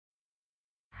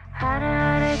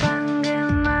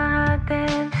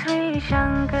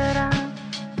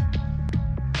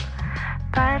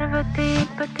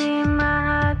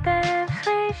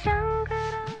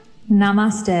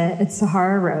Namaste, it's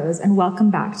Sahara Rose, and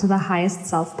welcome back to the Highest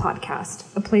Self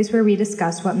podcast, a place where we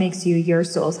discuss what makes you your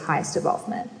soul's highest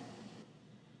evolvement.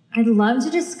 I'd love to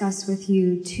discuss with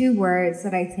you two words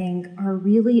that I think are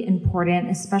really important,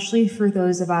 especially for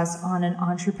those of us on an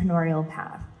entrepreneurial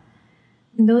path.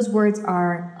 And those words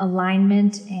are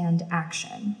alignment and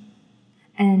action.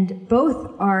 And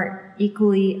both are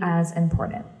equally as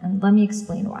important. And let me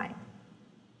explain why.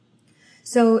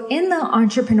 So in the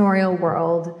entrepreneurial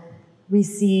world, we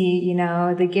see,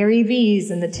 the Gary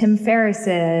V's and the Tim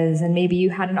Ferrisses, and maybe you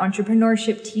had an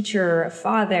entrepreneurship teacher or a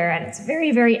father, and it's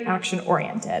very, very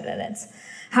action-oriented. And it's,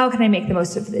 how can I make the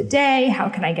most of the day? How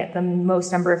can I get the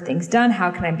most number of things done?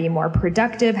 How can I be more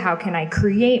productive? How can I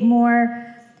create more?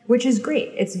 Which is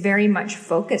great. It's very much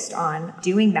focused on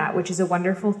doing that, which is a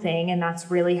wonderful thing, and that's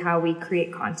really how we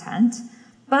create content.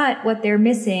 But what they're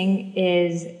missing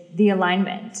is the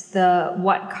alignment, the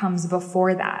what comes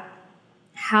before that.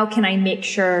 How can I make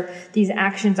sure these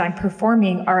actions I'm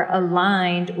performing are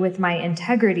aligned with my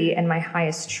integrity and my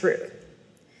highest truth?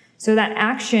 So that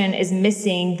action is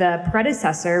missing the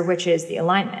predecessor, which is the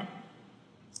alignment.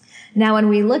 Now, when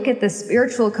we look at the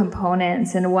spiritual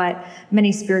components and what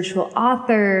many spiritual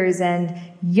authors and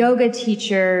yoga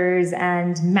teachers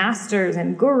and masters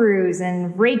and gurus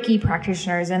and Reiki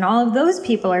practitioners and all of those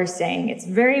people are saying, it's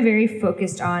very, very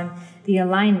focused on the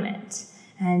alignment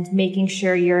and making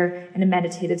sure you're in a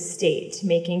meditative state,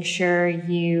 making sure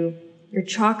your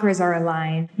chakras are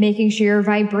aligned, making sure your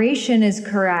vibration is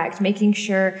correct, making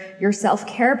sure your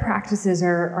self-care practices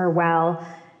are well.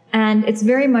 And it's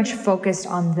very much focused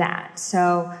on that.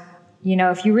 So,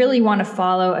 if you really want to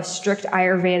follow a strict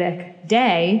Ayurvedic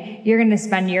day, you're going to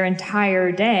spend your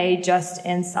entire day just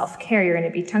in self-care. You're going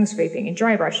to be tongue scraping and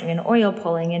dry brushing and oil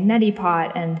pulling and neti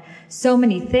pot and so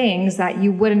many things that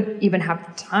you wouldn't even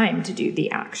have time to do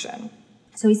the action.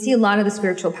 So we see a lot of the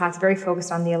spiritual paths very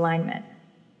focused on the alignment.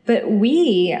 But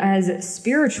we, as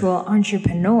spiritual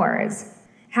entrepreneurs,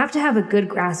 have to have a good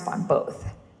grasp on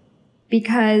both.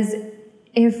 Because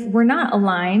if we're not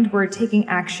aligned, we're taking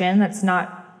action that's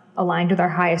not aligned with our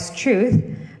highest truth.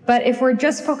 But if we're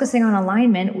just focusing on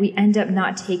alignment, we end up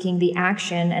not taking the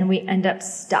action and we end up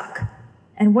stuck.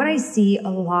 And what I see a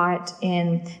lot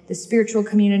in the spiritual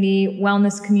community,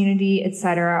 wellness community,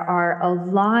 etc., are a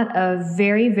lot of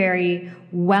very, very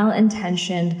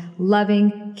well-intentioned,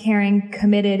 loving, caring,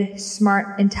 committed,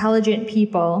 smart, intelligent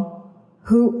people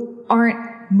who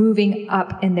aren't moving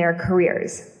up in their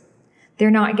careers. They're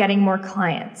not getting more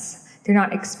clients. They're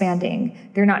not expanding.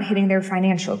 They're not hitting their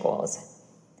financial goals.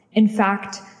 In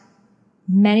fact,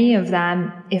 many of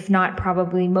them, if not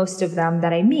probably most of them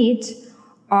that I meet,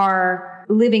 are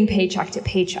living paycheck to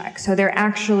paycheck. So they're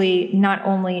actually not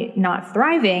only not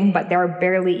thriving, but they're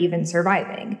barely even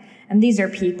surviving. And these are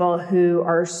people who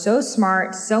are so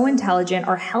smart, so intelligent,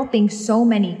 are helping so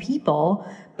many people.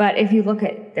 But if you look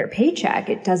at their paycheck,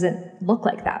 it doesn't look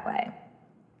like that way.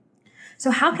 So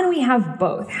how can we have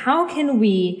both? How can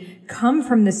we come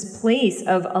from this place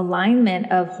of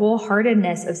alignment, of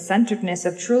wholeheartedness, of centeredness,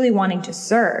 of truly wanting to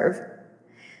serve,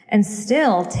 and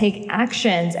still take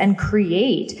actions and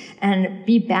create and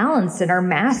be balanced in our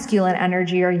masculine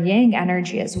energy or yang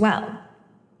energy as well?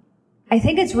 I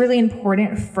think it's really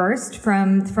important first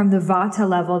from the Vata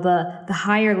level, the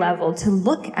higher level, to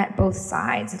look at both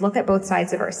sides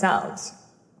of ourselves.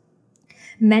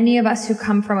 Many of us who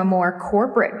come from a more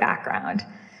corporate background,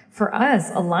 for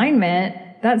us, alignment,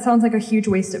 that sounds like a huge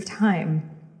waste of time.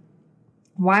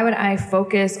 Why would I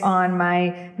focus on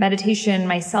my meditation,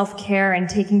 my self-care, and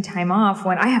taking time off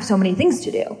when I have so many things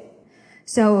to do?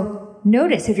 So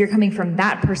notice if you're coming from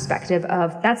that perspective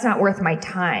of, that's not worth my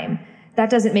time.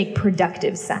 That doesn't make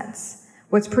productive sense.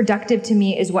 What's productive to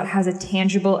me is what has a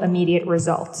tangible, immediate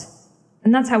result.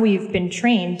 And that's how we've been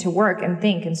trained to work and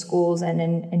think in schools and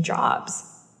in jobs.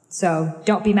 So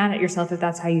don't be mad at yourself if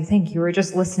that's how you think. You were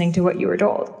just listening to what you were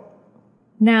told.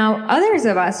 Now, others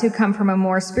of us who come from a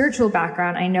more spiritual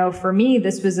background, I know for me,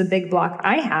 this was a big block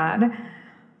I had.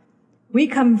 We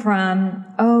come from,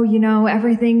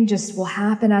 everything just will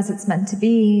happen as it's meant to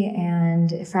be.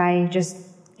 And if I just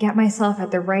get myself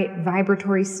at the right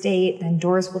vibratory state, then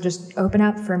doors will just open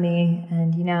up for me.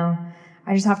 And,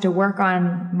 I just have to work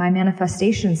on my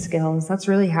manifestation skills. That's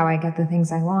really how I get the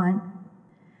things I want.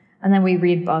 And then we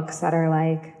read books that are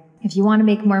like, if you want to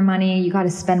make more money, you got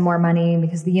to spend more money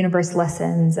because the universe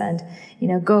listens, and,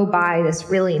 go buy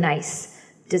this really nice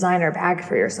designer bag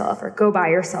for yourself, or go buy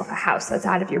yourself a house that's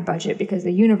out of your budget, because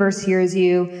the universe hears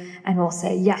you and will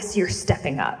say, yes, you're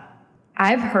stepping up.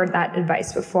 I've heard that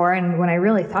advice before, and when I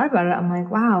really thought about it, I'm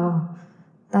like, wow,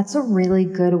 that's a really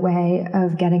good way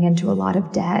of getting into a lot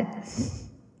of debt.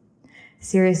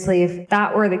 Seriously, if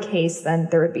that were the case, then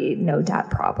there would be no debt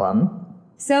problem.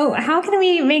 So how can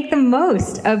we make the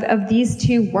most of these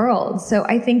two worlds? So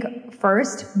I think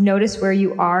first, notice where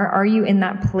you are. Are you in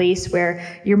that place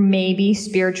where you're maybe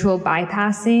spiritual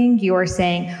bypassing? You're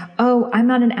saying, oh, I'm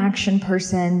not an action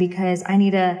person because I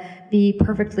need to be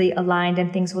perfectly aligned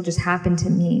and things will just happen to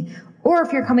me. Or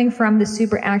if you're coming from the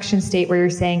super action state where you're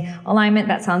saying, alignment,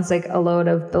 that sounds like a load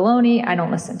of baloney, I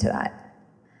don't listen to that.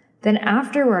 Then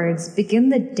afterwards, begin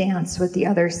the dance with the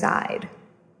other side.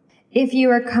 If you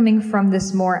are coming from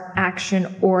this more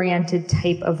action-oriented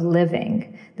type of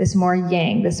living, this more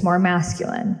yang, this more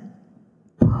masculine,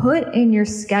 put in your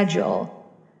schedule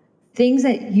things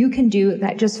that you can do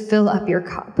that just fill up your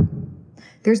cup.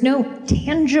 There's no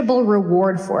tangible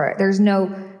reward for it. There's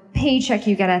no paycheck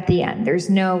you get at the end. There's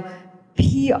no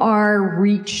PR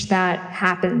reach that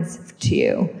happens to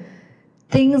you.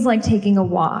 Things like taking a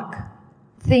walk,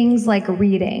 things like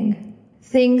reading,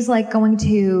 things like going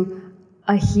to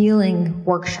a healing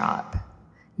workshop,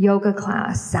 yoga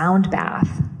class, sound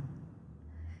bath.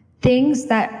 Things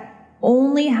that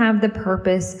only have the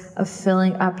purpose of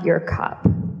filling up your cup.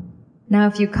 Now,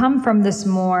 if you come from this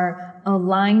more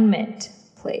alignment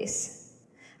place,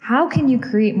 how can you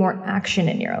create more action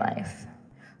in your life?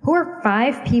 Who are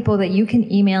 5 people that you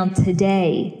can email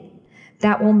today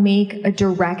that will make a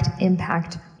direct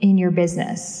impact in your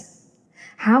business?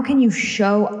 How can you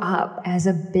show up as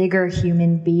a bigger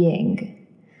human being?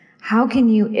 How can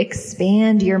you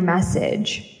expand your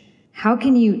message? How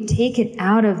can you take it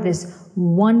out of this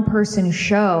one-person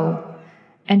show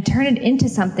and turn it into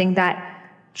something that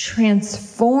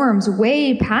transforms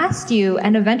way past you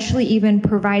and eventually even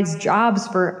provides jobs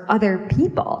for other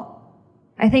people?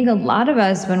 I think a lot of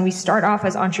us, when we start off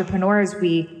as entrepreneurs,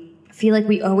 we feel like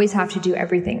we always have to do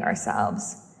everything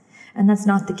ourselves. And that's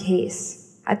not the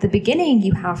case. At the beginning,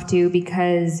 you have to,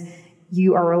 because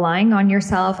you are relying on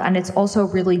yourself, and it's also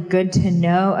really good to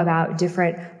know about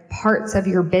different parts of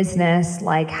your business,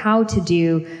 like how to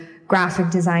do graphic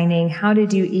designing, how to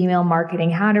do email marketing,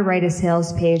 how to write a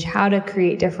sales page, how to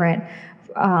create different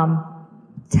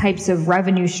types of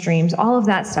revenue streams, all of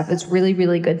that stuff. It's really,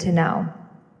 really good to know.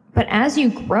 But as you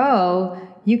grow,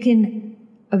 you can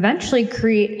eventually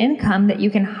create income that you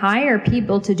can hire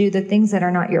people to do the things that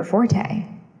are not your forte.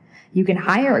 You can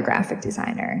hire a graphic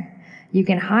designer. You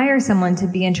can hire someone to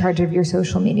be in charge of your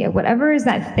social media. Whatever is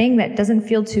that thing that doesn't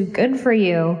feel too good for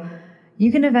you,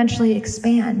 you can eventually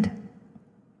expand.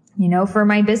 You know, for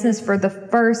my business, for the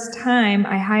first time,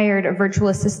 I hired a virtual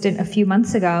assistant a few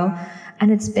months ago,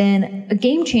 and it's been a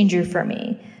game changer for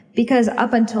me. Because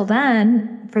up until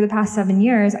then, for the past 7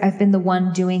 years, I've been the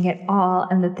one doing it all,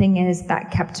 and the thing is,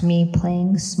 that kept me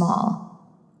playing small.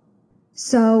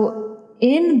 So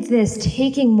in this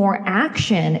taking more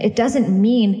action, it doesn't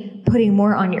mean putting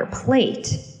more on your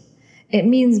plate. It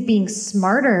means being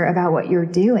smarter about what you're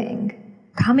doing,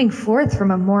 coming forth from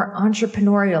a more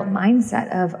entrepreneurial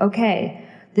mindset of, okay,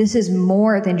 this is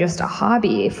more than just a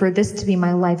hobby. For this to be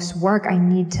my life's work, I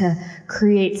need to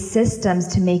create systems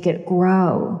to make it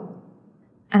grow.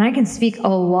 And I can speak a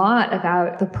lot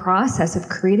about the process of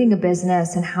creating a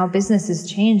business and how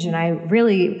businesses change.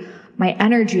 And my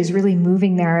energy is really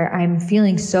moving there. I'm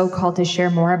feeling so called to share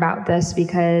more about this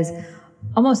because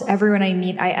almost everyone I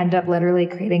meet, I end up literally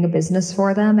creating a business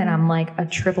for them. And I'm like a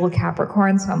triple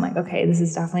Capricorn. So I'm like, okay, this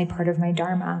is definitely part of my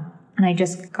dharma. And I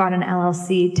just got an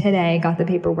LLC today, got the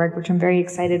paperwork, which I'm very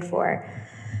excited for.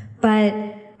 But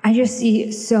I just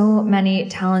see so many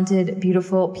talented,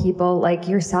 beautiful people like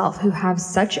yourself who have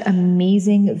such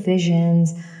amazing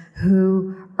visions,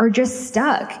 who are just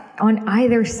stuck on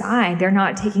either side. They're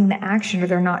not taking the action, or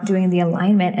they're not doing the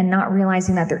alignment, and not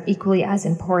realizing that they're equally as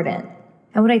important.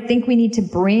 And what I think we need to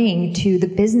bring to the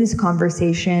business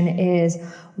conversation is,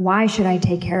 why should I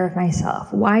take care of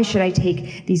myself? Why should I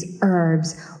take these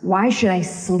herbs? Why should I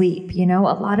sleep? You know,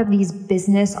 a lot of these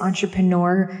business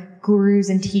entrepreneur gurus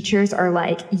and teachers are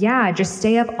like, yeah, just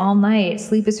stay up all night.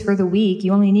 Sleep is for the weak.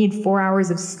 You only need 4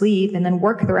 hours of sleep, and then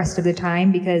work the rest of the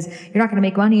time because you're not going to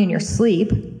make money in your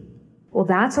sleep. Well,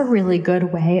 that's a really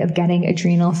good way of getting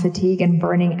adrenal fatigue and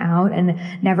burning out and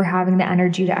never having the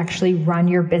energy to actually run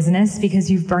your business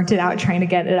because you've burnt it out trying to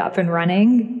get it up and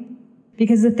running.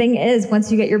 Because the thing is,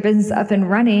 once you get your business up and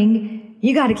running,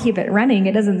 you got to keep it running.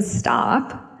 It doesn't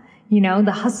stop. You know,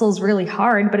 the hustle's really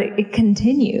hard, but it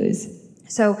continues.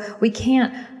 So we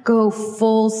can't go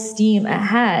full steam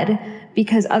ahead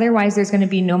because otherwise there's going to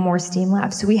be no more steam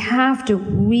left. So we have to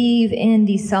weave in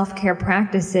these self-care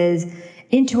practices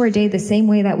into our day the same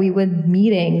way that we would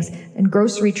meetings and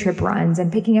grocery trip runs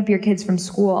and picking up your kids from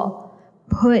school.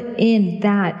 Put in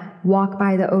that walk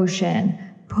by the ocean.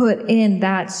 Put in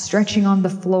that stretching on the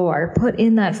floor. Put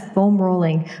in that foam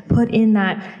rolling. Put in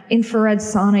that infrared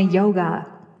sauna yoga.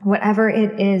 Whatever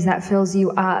it is that fills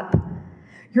you up.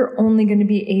 You're only going to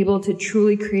be able to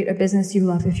truly create a business you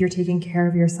love if you're taking care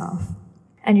of yourself.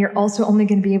 And you're also only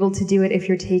going to be able to do it if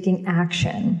you're taking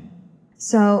action.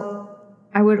 So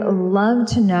I would love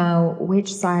to know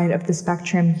which side of the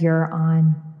spectrum you're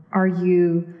on. Are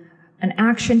you an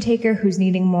action taker who's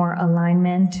needing more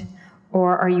alignment?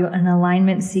 Or are you an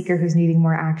alignment seeker who's needing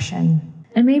more action?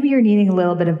 And maybe you're needing a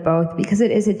little bit of both, because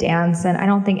it is a dance, and I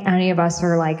don't think any of us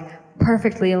are like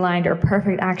perfectly aligned or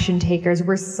perfect action takers.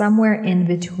 We're somewhere in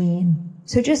between.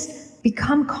 So just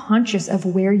become conscious of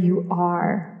where you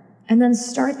are, and then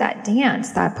start that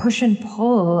dance, that push and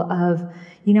pull of,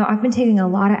 I've been taking a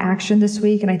lot of action this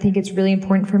week, and I think it's really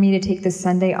important for me to take this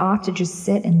Sunday off to just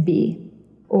sit and be.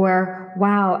 Or,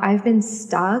 wow, I've been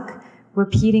stuck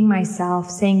repeating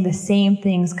myself, saying the same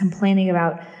things, complaining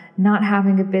about not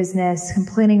having a business,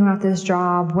 complaining about this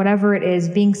job, whatever it is,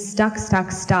 being stuck,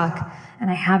 and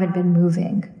I haven't been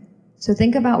moving. So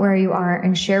think about where you are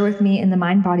and share with me in the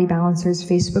Mind Body Balancers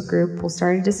Facebook group. We'll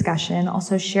start a discussion.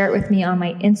 Also share it with me on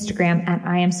my Instagram at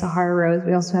I am Sahara Rose.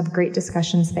 We also have great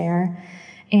discussions there.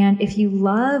 And if you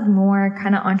love more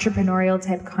kind of entrepreneurial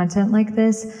type content like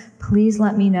this, please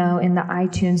let me know in the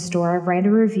iTunes store, write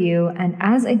a review, and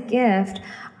as a gift,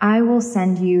 I will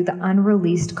send you the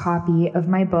unreleased copy of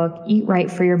my book, Eat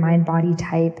Right for Your Mind Body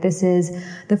Type. This is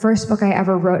the first book I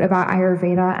ever wrote about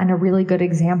Ayurveda, and a really good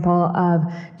example of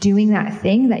doing that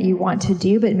thing that you want to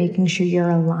do, but making sure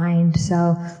you're aligned.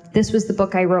 So this was the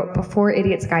book I wrote before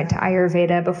Idiot's Guide to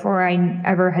Ayurveda, before I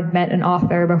ever had met an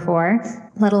author before,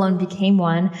 let alone became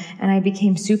one. And I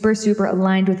became super, super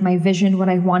aligned with my vision, what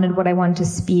I wanted to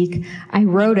speak. I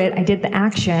wrote it, I did the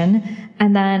action,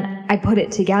 and then I put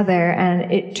it together,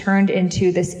 and it turned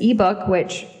into this ebook,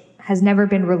 which has never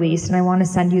been released. And I want to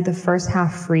send you the first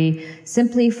half free,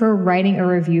 simply for writing a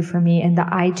review for me in the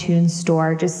iTunes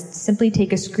store. Just simply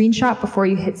take a screenshot before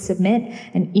you hit submit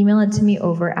and email it to me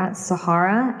over at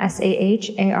Sahara,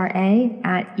 Sahara,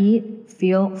 at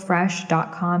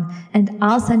eatfeelfresh.com. And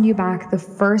I'll send you back the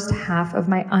first half of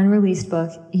my unreleased book,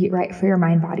 Eat Right for Your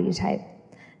Mind Body Type.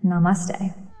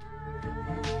 Namaste.